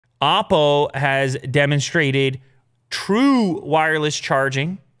Oppo has demonstrated true wireless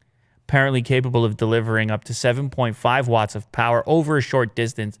charging, apparently capable of delivering up to 7.5 watts of power over a short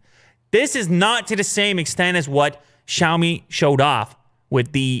distance. This is not to the same extent as what Xiaomi showed off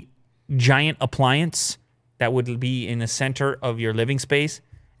with the giant appliance that would be in the center of your living space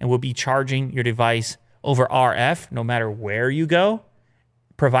and will be charging your device over RF no matter where you go,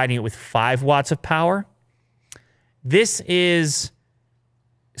 providing it with 5 watts of power. This is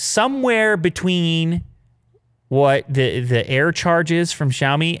somewhere between what the Air charge is from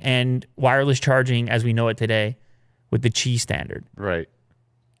Xiaomi and wireless charging as we know it today with the Qi standard. Right.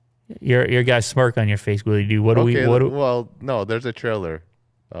 Your guys smirk on your face, Willie. Do what do we? Well, no, there's a trailer.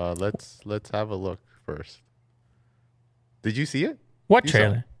 Let's have a look first. Did you see it? What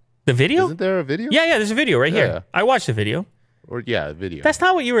trailer? The video? Isn't there a video? Yeah, there's a video right here. I watched the video. Video. That's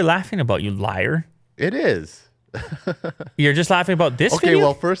not what you were laughing about, you liar. It is. You're just laughing about this video? Okay,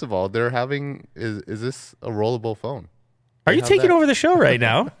 well, first of all, they're having... Is this a rollable phone? Are you taking over the show right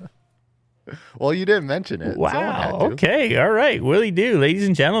now? Well, you didn't mention it. Wow. Okay. All right. Willie do, ladies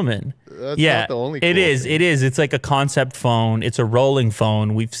and gentlemen. That's not the only cool it is. thing. It is. It's like a concept phone. It's a rolling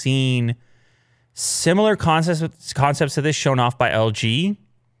phone. We've seen similar concepts to this shown off by LG.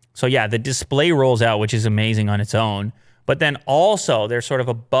 So yeah, the display rolls out, which is amazing on its own. But then also they're sort of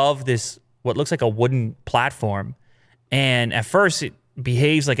above this, what looks like a wooden platform. And at first it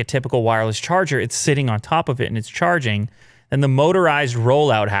behaves like a typical wireless charger. It's sitting on top of it and it's charging. Then the motorized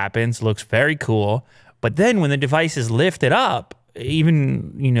rollout happens, looks very cool. But then when the device is lifted up,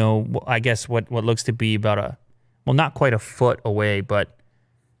 even, you know, I guess what looks to be about a, well, not quite a foot away, but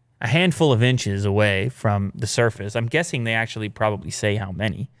a handful of inches away from the surface. I'm guessing they actually probably say how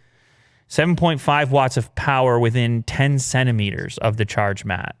many. 7.5 watts of power within 10 centimeters of the charge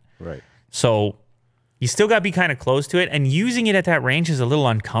mat. Right. So you still got to be kind of close to it, and using it at that range is a little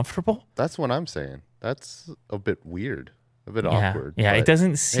uncomfortable. That's what I'm saying. That's a bit weird, a bit awkward. Yeah, it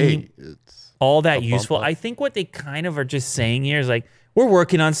doesn't seem it's all that useful. I think what they kind of are just saying here is like, we're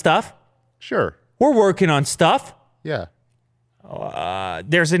working on stuff. Sure. We're working on stuff. Yeah.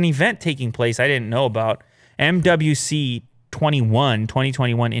 There's an event taking place I didn't know about, MWC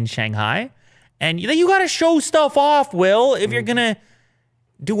 2021 in Shanghai. And you got to show stuff off, Will, if you're going to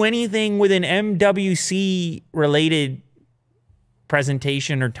do anything with an MWC related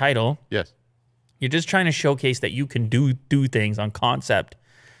presentation or title. Yes. You're just trying to showcase that you can do things on concept.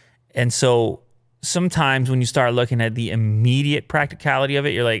 And so sometimes when you start looking at the immediate practicality of it,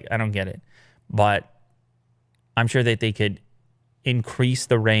 you're like, I don't get it. But I'm sure that they could increase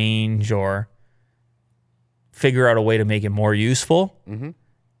the range or figure out a way to make it more useful.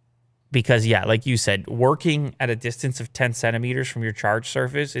 Because, yeah, like you said, working at a distance of 10 centimeters from your charge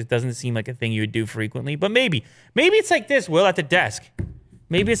surface, it doesn't seem like a thing you would do frequently. But maybe it's like this, Will, at the desk.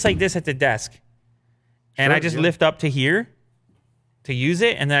 Maybe it's like this at the desk. And I just lift up to here to use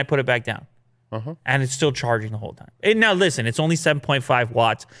it, and then I put it back down. And it's still charging the whole time. And now, listen, it's only 7.5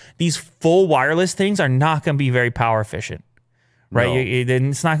 watts. These full wireless things are not going to be very power efficient. Right? No.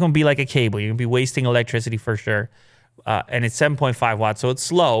 It's not going to be like a cable. You're going to be wasting electricity for sure. And it's 7.5 watts, so it's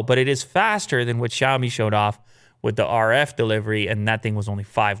slow, but it is faster than what Xiaomi showed off with the RF delivery, and that thing was only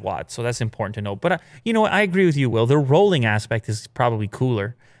 5 watts. So that's important to note. But you know what? I agree with you, Will. The rolling aspect is probably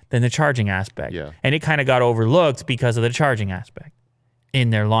cooler than the charging aspect. Yeah. And it kind of got overlooked because of the charging aspect in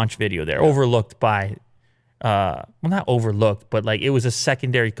their launch video there. Overlooked by, well, not overlooked, but like it was a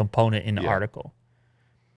secondary component in the article.